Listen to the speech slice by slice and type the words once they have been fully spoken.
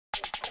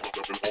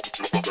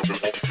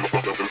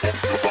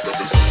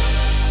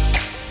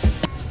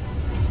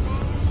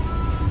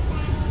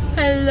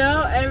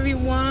Hello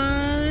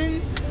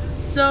everyone.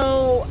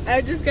 So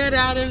I just got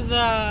out of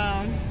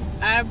the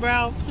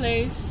eyebrow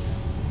place.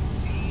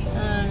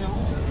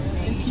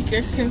 If you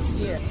guys can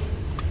see it.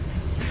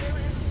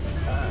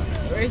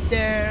 Right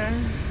there.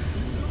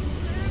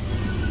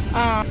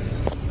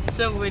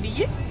 So what do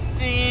you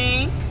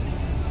think?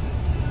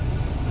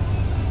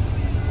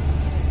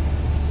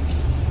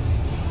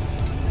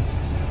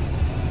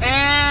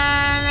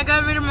 And I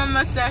got rid of my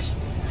mustache.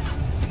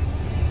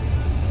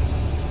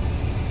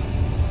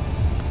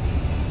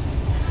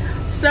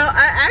 So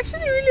I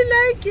actually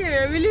really like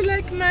it. I really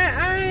like my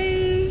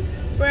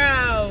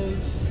eyebrows.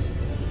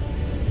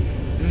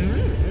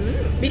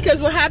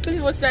 Because what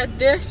happened was that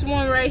this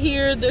one right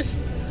here, this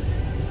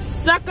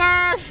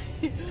sucker,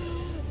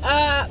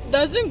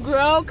 doesn't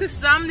grow. Cause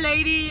some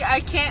lady, I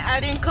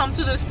didn't come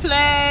to this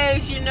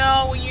place, you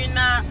know, when you're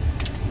not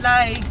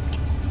like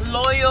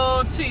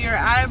loyal to your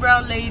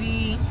eyebrow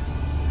lady.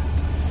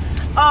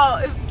 Oh,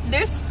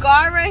 this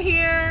scar right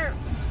here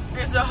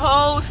is a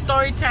whole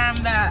story time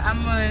that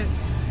I'm gonna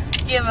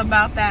give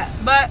about that.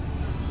 But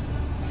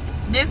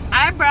this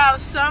eyebrow,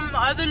 some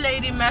other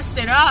lady messed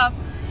it up,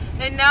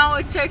 and now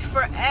it takes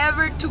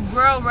forever to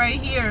grow right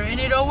here, and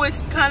it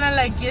always kind of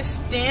like gets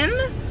thin,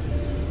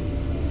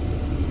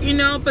 you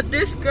know. But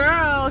this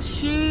girl,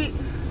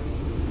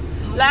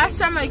 last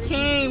time I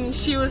came,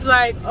 she was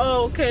like,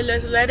 oh, okay,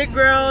 let's let it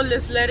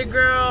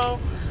grow.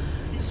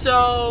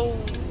 So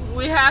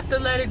we have to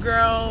let it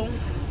grow.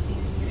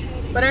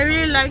 But I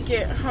really like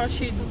it, how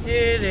she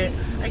did it.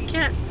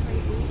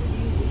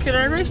 Can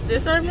I erase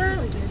this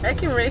eyebrow? I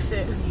can erase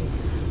it.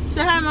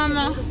 Say hi,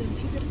 mama.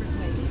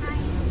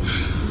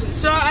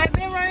 So I've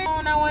been running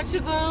on. I went to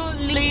go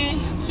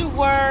to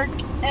work,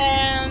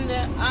 and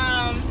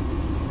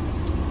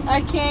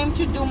I came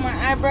to do my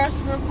eyebrows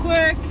real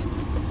quick.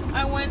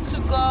 I went to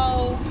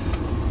go.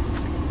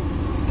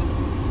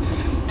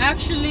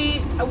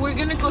 Actually, we're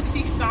gonna go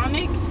see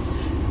Sonic,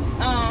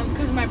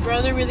 because my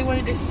brother really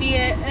wanted to see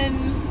it,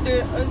 and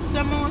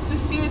someone wants to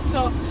see it,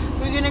 so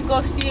we're gonna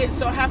go see it.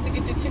 So I have to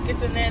get the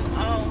tickets, and then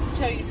I'll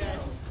tell you guys.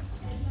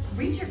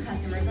 Reach your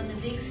customers on the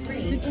big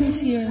screen in a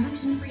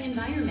distraction-free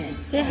environment.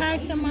 Say hi,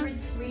 someone.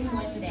 Screen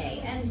one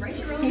today and write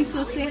your own. Can you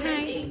still say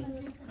hi?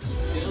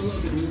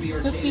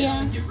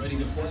 Sophia.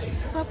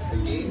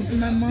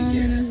 My mom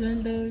and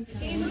husband does.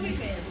 Hey, movie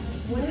fans.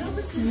 What help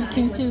us We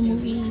came to the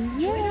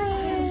movies. Yay!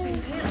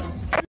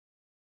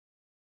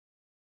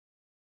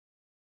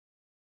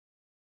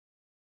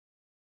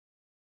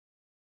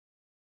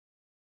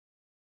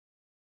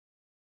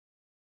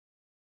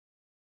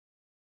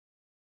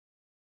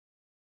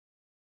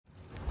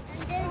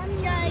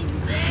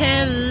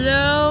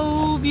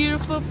 Hello,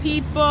 beautiful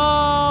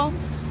people.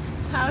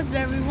 How's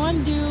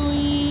everyone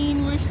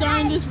doing? We're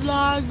starting this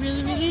vlog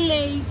really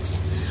late,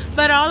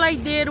 but all I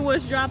did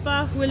was drop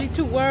off Willie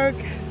to work,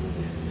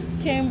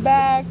 came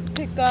back,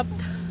 pick up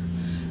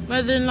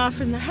mother-in-law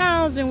from the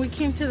house, and we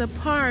came to the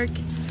park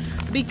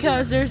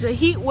because there's a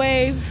heat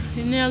wave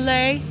in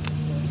LA.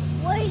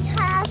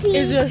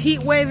 There's a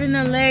heat wave in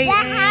LA.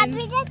 And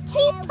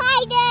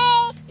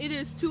it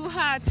is too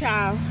hot,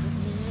 child.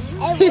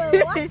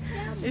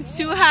 It's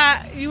too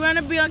hot. You want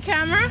to be on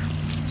camera?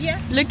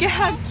 Yeah. Look at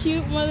how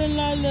cute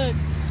mother-in-law looks.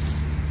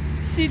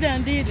 She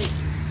done did it.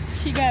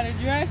 She got a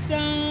dress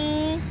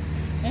on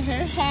and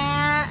her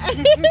hat.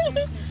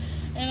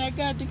 And I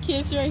got the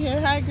kids right here.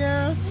 Hi,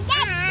 girl.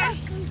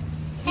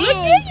 Look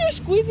at you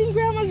squeezing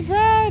grandma's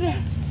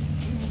bread.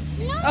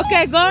 No.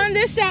 Okay, go on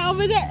this side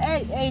over there.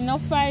 Hey, no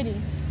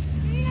fighting.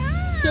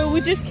 No. So we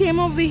just came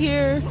over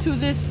here to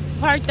this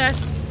park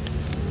that's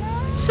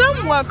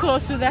somewhat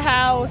close to the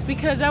house,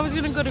 because I was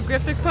gonna go to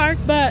Griffith Park,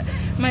 but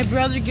my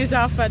brother gets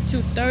off at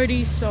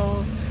 2:30,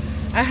 so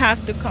I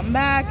have to come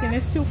back, and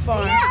it's too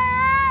far.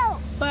 No.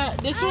 But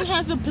this one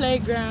has a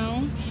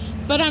playground,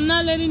 but I'm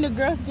not letting the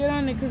girls get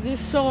on it because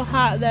it's so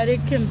hot that it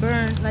can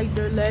burn like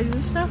their legs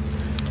and stuff.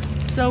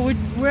 So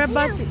we're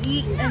about to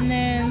eat, and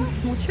then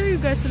we'll show you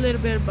guys a little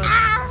bit about it.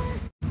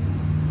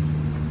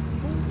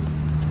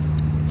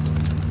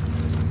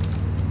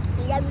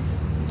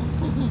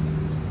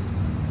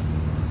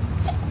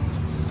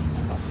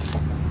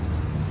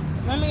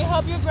 Let me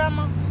help your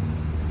grandma.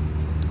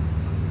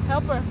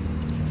 Help her.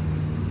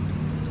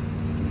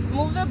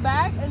 Move the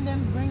bag and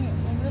then bring it.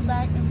 Move the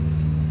bag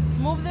and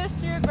move this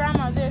to your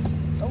grandma. This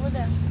over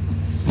there.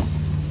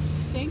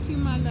 Thank you,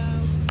 my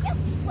love. Yep.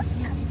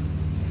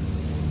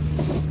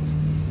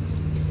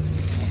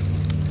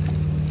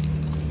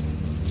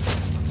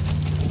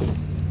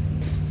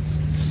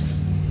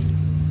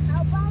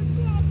 How about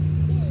this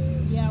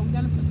too? Yeah, we're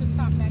gonna put the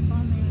top back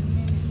on there in a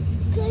minute.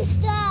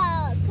 Cause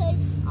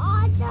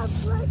all the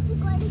fruits are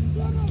going to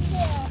get in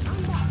there on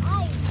the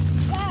ice.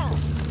 Yeah.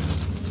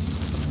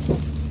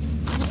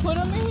 You put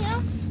them in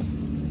here?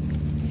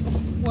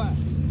 What?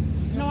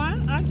 No, I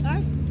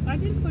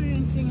didn't put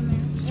anything in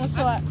there.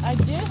 Also, I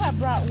did have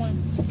brought one.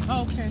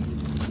 Oh, okay.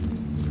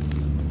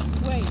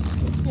 Wait.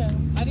 Yeah.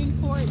 I didn't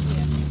pour it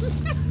yet.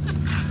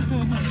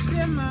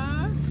 here,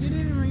 Ma. You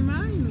didn't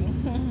remind me.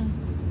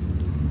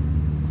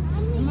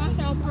 And my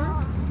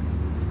helper.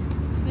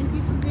 Thank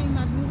you for being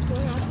my beautiful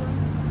helper.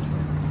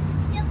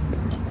 Yep.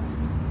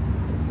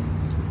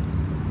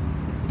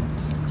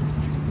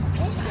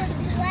 It should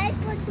be like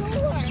a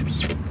door.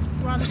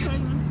 Want to try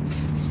one?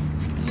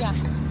 Yeah.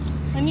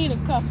 I need a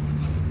cup.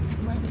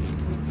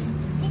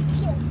 It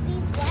should be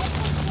like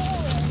a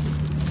door.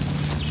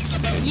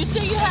 You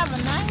say you have a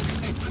knife?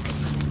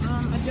 I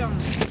don't.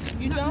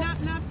 You don't?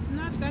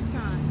 Not that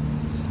kind.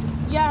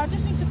 Yeah, I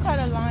just need to cut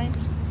a line.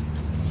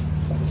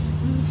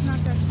 It's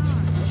not that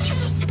kind.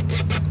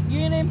 You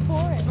didn't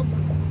pour it.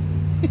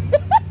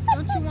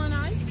 Don't you want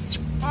ice?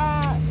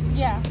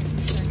 Yeah.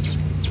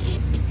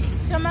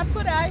 So I'm gonna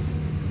put ice.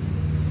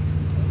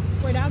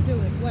 Wait, I'll do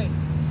it. Wait.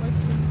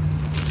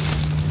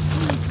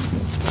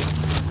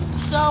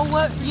 So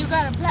what? You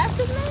got a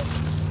plastic knife?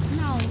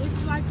 No,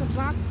 it's like a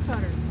box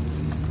cutter.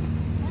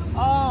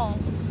 Oh.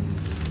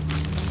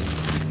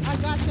 I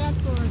got that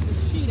for the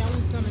sheet. I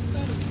was gonna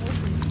cut it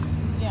open.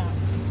 Yeah.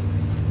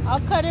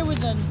 I'll cut it with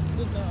the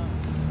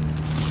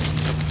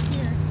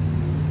here.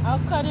 I'll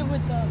cut it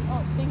with the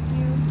oh, thank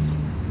you.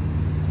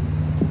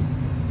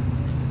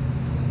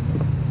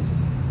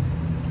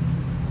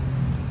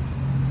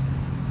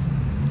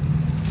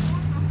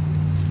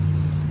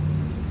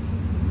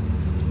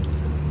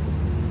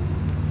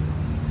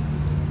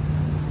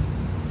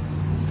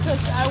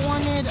 Because I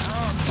wanted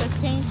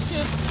plantain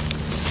chips.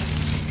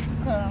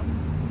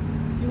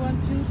 You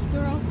want juice,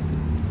 girl?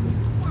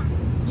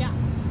 Yeah.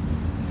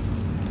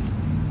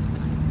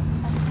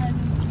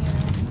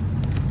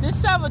 This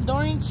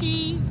Salvadorian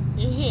cheese,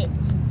 it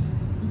hits.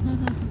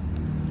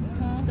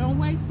 Don't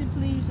waste it,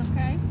 please,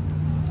 okay?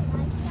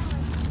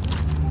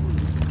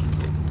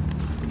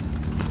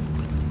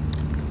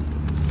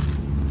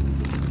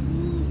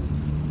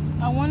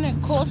 I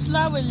wanted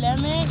coleslaw with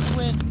lemon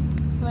with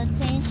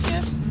plantain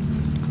chips.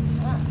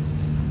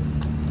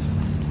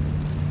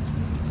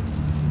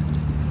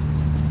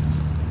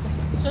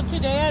 So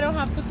today I don't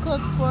have to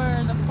cook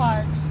for the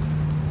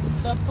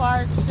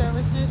park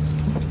services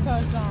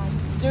because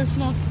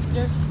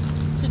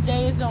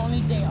today is the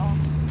only day off.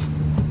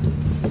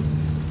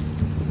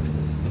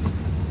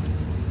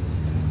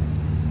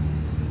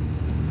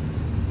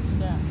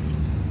 Yeah.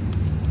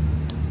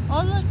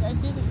 Oh look, I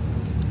did it.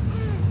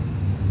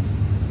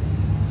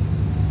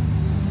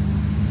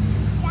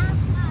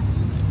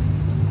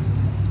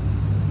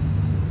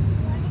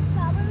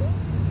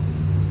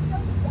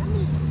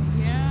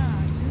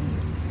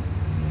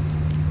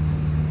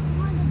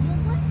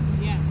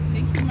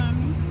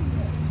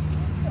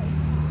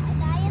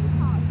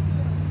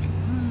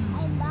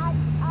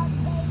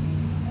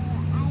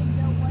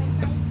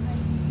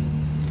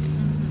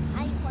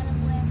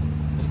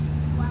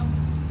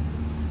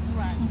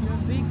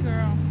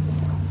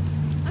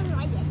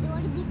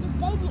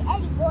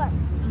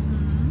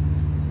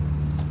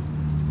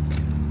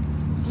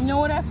 You know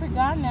what I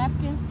forgot?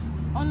 Napkins.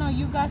 Oh no,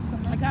 you got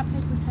some. I got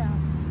paper towel.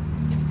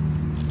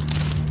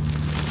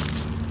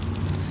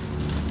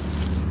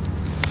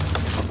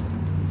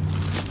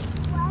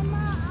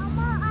 Mama, I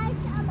want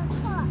ice on the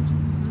cup.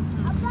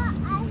 I want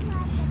ice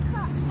on the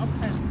cup.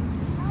 Okay.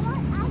 I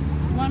want ice.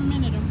 1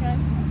 minute, okay?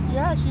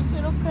 Yeah, she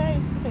said okay.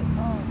 She said,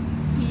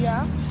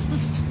 yeah.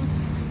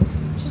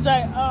 She's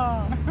like,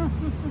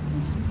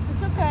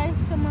 it's okay.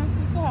 Someone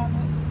you can have it.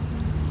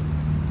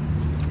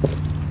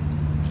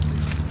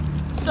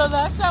 So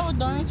that's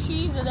Salvadorian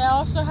cheese, and I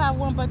also have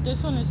one, but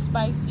this one is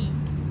spicy.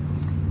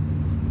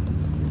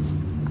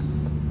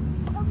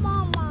 Come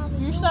on, Mommy.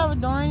 If you're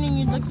Salvadorian and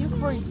you're looking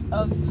for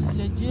a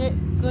legit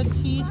good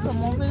cheese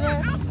from over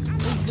there,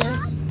 it's this.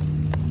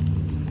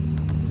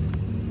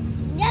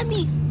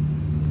 Yummy.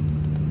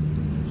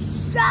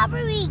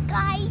 Strawberry,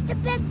 guys. The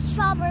big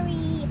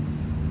strawberry.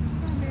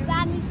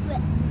 Got me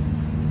sweat.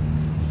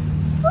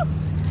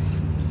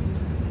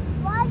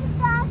 Why did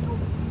that go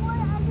on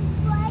the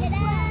plate?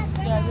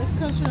 Yeah, this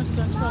comes from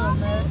Central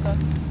America.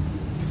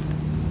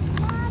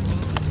 Mommy,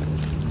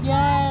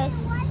 Yes.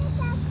 why did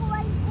that go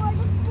on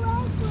the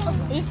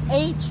plate? It's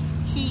H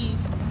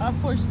cheese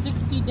for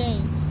 60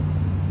 days.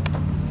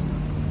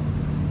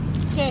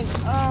 Okay,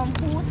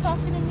 who was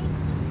talking to me?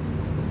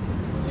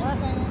 What?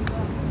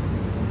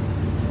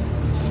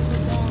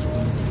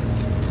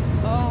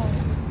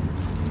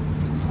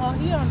 Oh,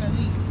 he on the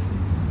leaf.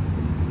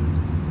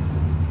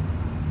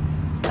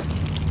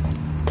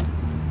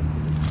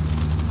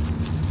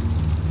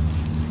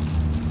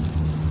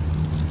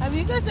 Have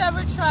you guys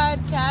ever tried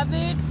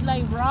cabbage,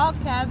 like raw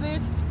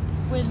cabbage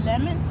with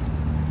lemon?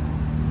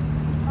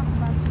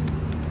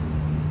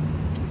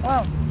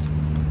 Oh.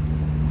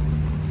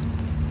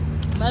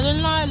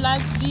 Mother-in-law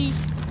likes these.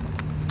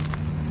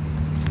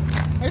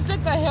 It's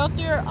like a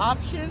healthier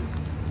option.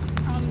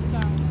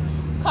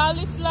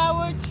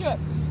 Cauliflower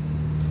chips.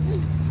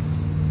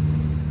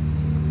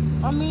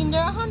 I mean,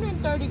 they're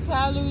 130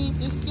 calories.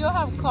 They still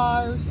have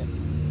carbs,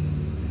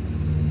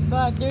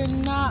 but they're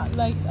not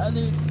like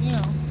other,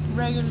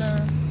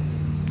 regular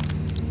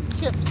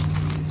chips.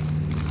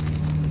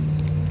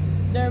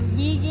 They're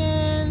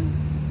vegan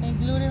and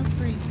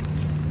gluten-free.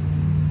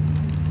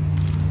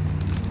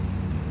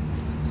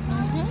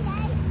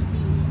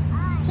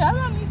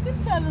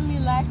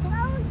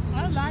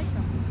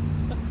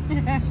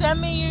 Send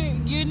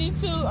me you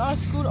need to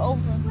scoot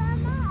over.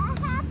 Mama, I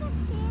have a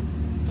chip.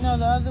 No,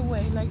 the other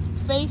way. Like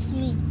face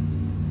me.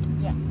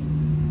 Yeah.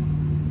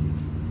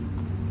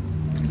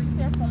 Be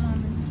careful,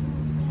 mommy.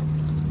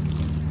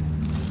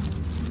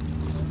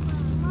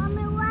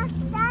 Mommy, what's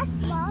that,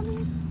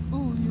 Mommy?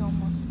 Ooh, you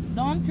almost.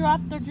 Don't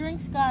drop the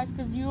drinks, guys,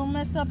 because you'll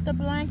mess up the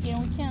blanket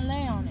and we can't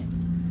lay on it.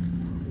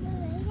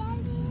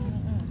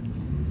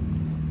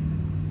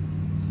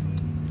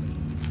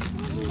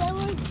 Then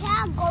we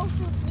can't go to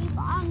sleep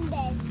on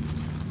this.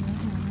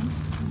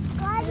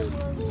 God, eat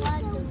the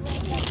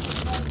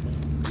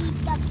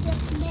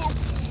milk.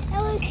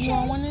 And we You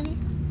want one of these?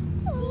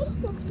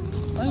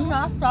 Oh, you're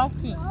not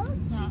salty. No.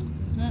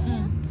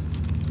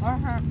 I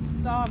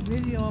saw a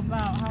video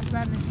about how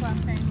fattening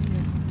plantain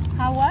is.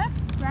 How what?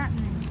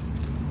 Fattening.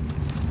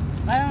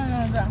 I don't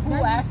know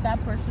who asked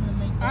that person to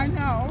make that. I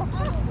know.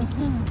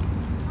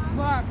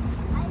 But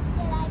I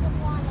said I don't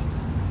want it.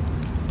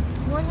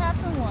 what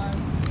happened was,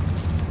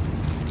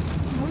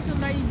 there was a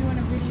lady doing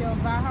a video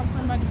about how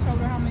somebody told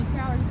her how many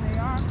calories they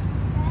are.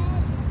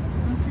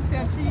 And she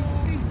said she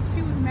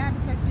was mad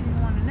because she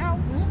didn't want to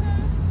know.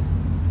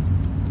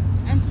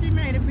 And she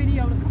made a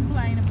video to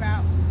complain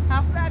about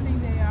how fattening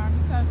they are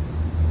because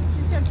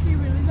she said she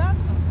really loves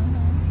them.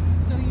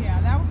 So yeah,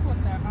 that was what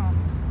the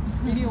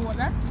video was.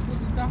 That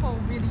was the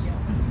whole video.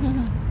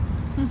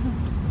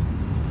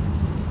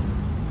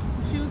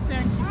 She was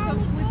saying she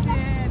cooks with it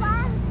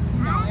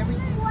and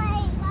everything.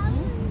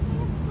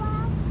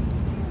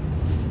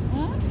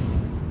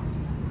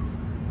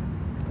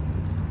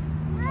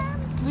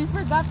 We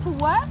forgot to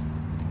what?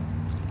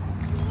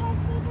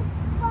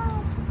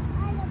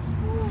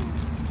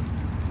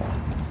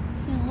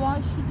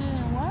 She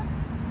didn't what?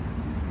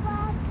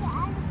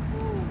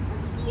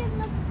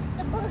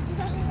 The bugs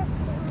on her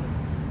food.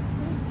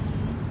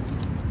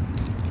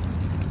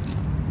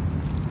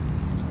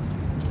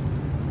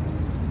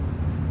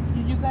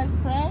 Did you guys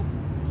pray?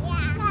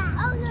 Yeah.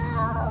 Oh no,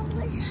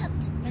 we have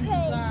to Thank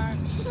pray. you, God.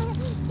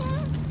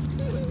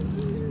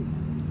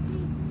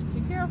 Be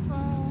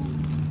careful.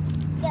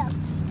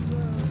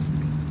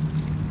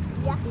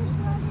 Yucky.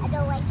 I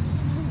don't like it.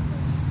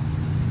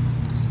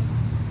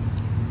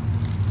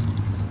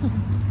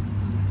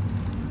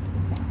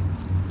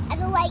 I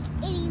don't like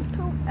eating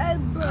poop or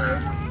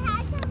bugs.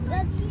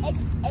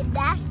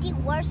 That's the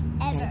worst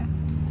ever.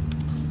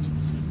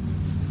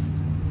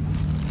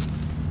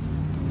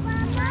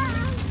 Mama,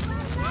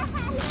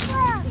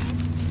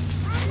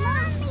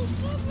 Mommy,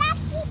 she's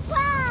lucky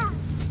bug.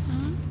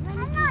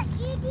 I'm not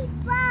eating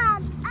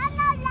bug. I'm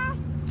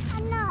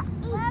not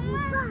eating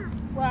bug.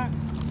 What?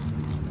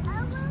 I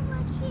want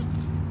my chips.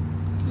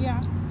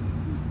 Yeah.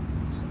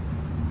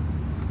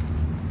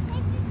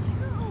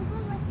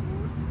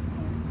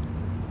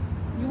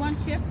 You want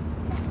chips?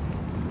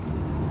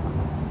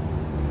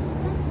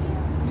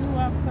 You're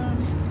welcome.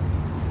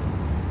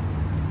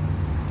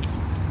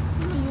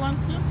 You want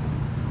chips?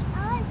 I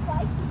like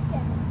spicy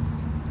chips.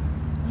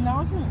 No, I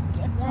was gonna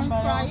get some,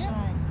 but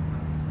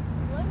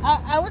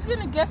I was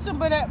gonna get some,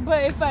 but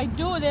if I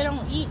do, they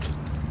don't eat.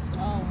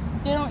 Oh.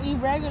 They don't eat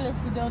regular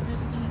food. They'll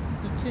just eat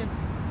the chips.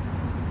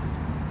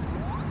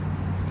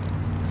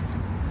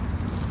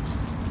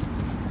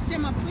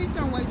 Simma, please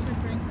don't waste your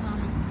drink,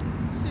 Mommy.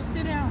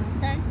 Sit down,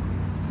 okay?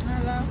 My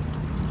love.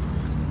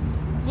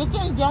 You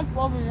can jump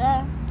over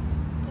there.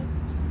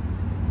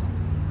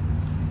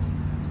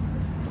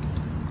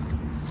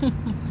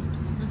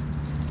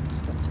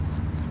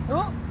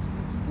 Oh,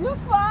 you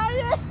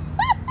fired.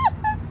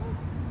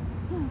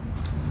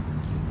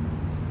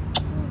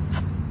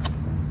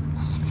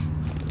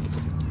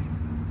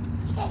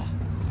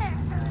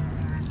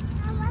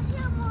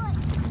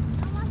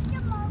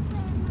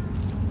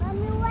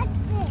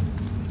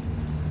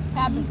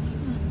 Cabbage.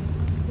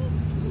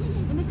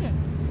 Let me get.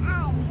 I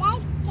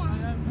like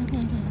that.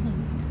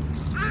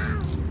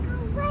 Go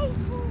away,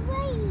 go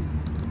away.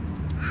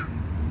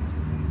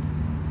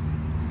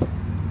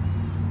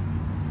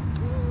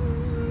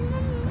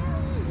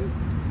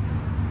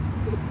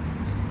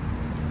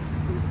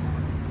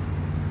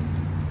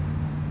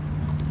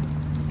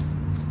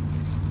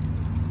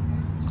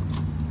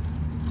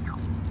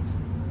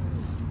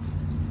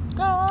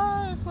 Go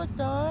for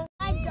the.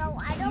 I don't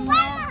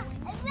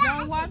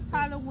Don't watch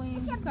Halloween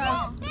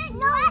because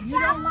you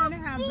don't want to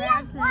have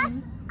bad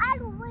dreams.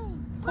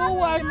 Halloween. Who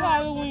watched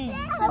Halloween?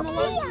 Tell me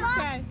what you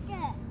say.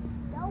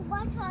 Don't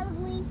watch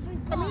Halloween for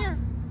God. Come here.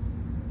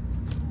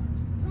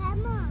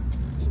 Grandma.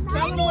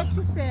 Tell me what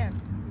you said.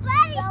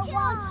 Don't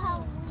watch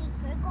Halloween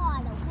for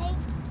God, okay?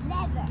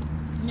 Never.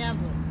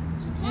 Never.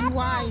 And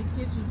why? It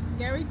gives you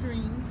scary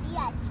dreams.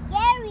 Yeah,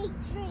 scary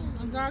dreams.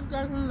 And God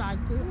doesn't like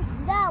it.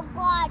 No,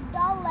 God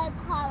don't like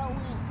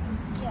Halloween.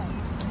 It's scary.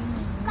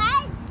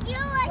 Guys,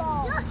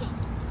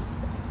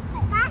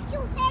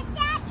 you hit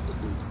that?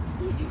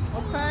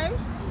 Okay?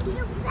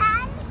 You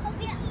plan?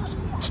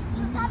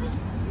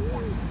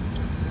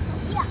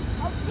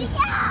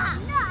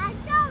 No, I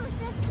don't.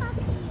 Just come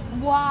here.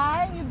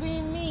 Why? You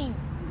being mean.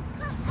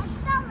 Because I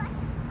don't like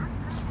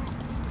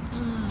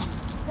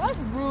That's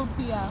rude,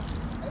 Pia.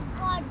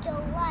 God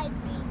don't like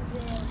being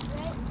rude.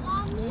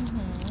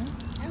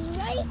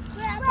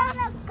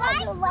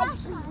 don't like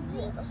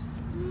you.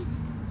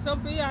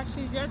 Sophia,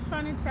 she's just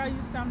trying to tell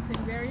you something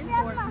very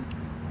important.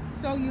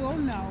 So you'll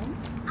know.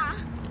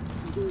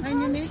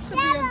 And you need to be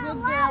a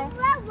good girl.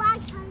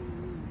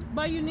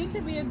 But you need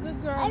to be a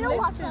good girl. I don't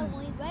watch listen.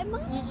 Halloween, right,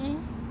 Mom?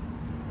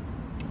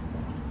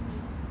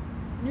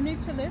 You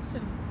need to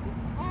listen.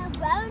 And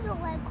Brother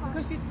don't like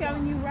Because she's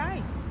telling you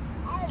right.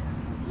 And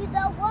you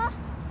know what?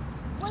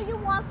 When you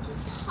watch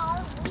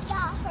Halloween,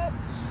 that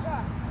hurts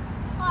your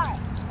heart.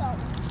 So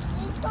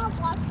please stop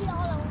watching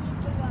Halloween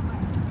for your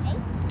heart, okay?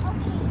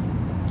 Okay.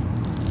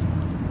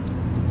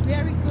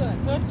 Very good.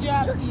 Good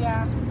job,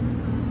 Tia.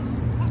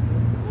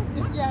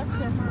 Good job,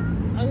 Simma.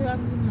 I love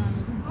you,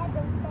 Mommy.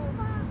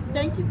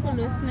 Thank you for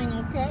listening,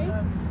 okay?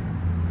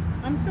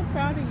 I'm so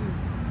proud of you.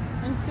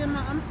 And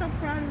Simma, I'm so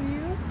proud of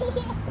you.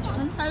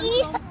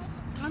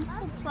 I'm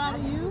so proud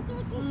of you.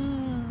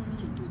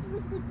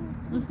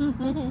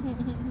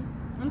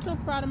 I'm so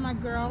proud of my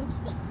girls.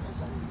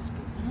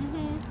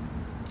 You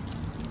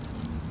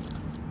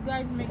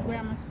guys make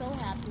Grandma so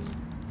happy.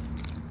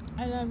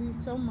 I love you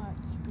so much.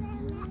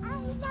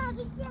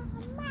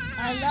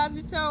 I love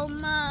you so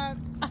much.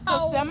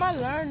 So Simma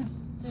learned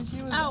since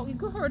she was. Ow, you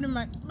could hurt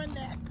my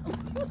neck.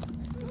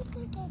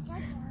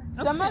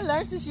 Simma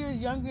learned since she was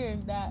younger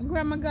that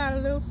Grandma got a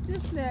little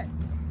stiff neck.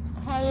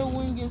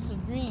 Halloween gives her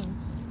dreams.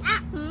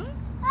 Hmm?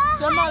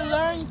 Simma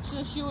learned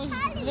since she was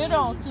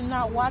little to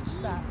not watch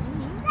that.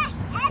 That's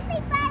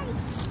everybody.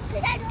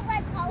 Because I don't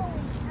like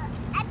Halloween.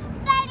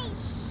 Everybody.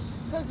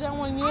 Because then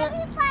when you're,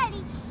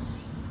 Everybody.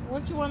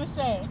 what you want to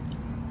say?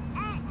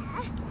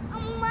 I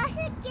must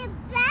get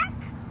back.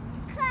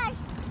 Because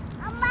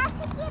I must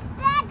get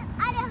back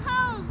at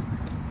home.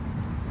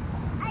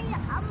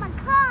 On my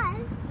car.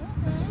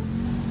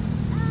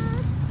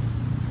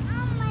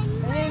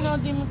 There ain't no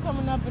demon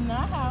coming up in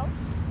our house.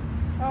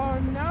 Oh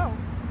no.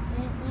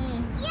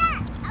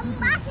 Yeah, I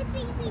must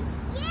be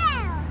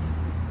scared.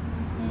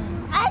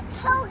 I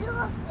told you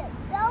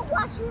don't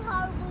watch you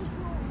Halloween.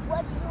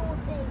 What you will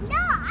be?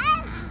 No, I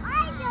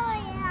know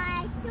it.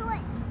 I saw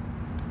it.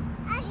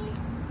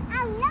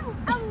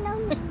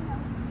 No.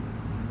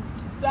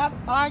 Stop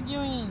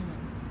arguing.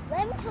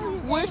 Let me tell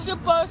you. We're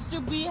supposed to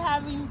be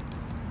having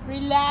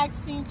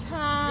relaxing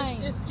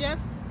time. It's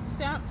just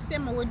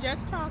Simma. We're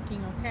just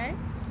talking, okay?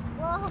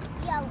 Well,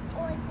 yeah,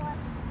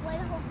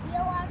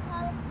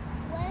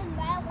 when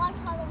Matt watched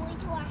Halloween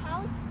to our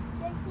house,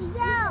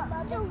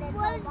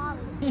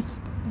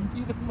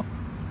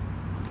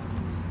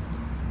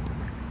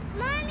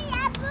 Mommy, I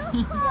broke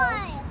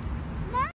coin.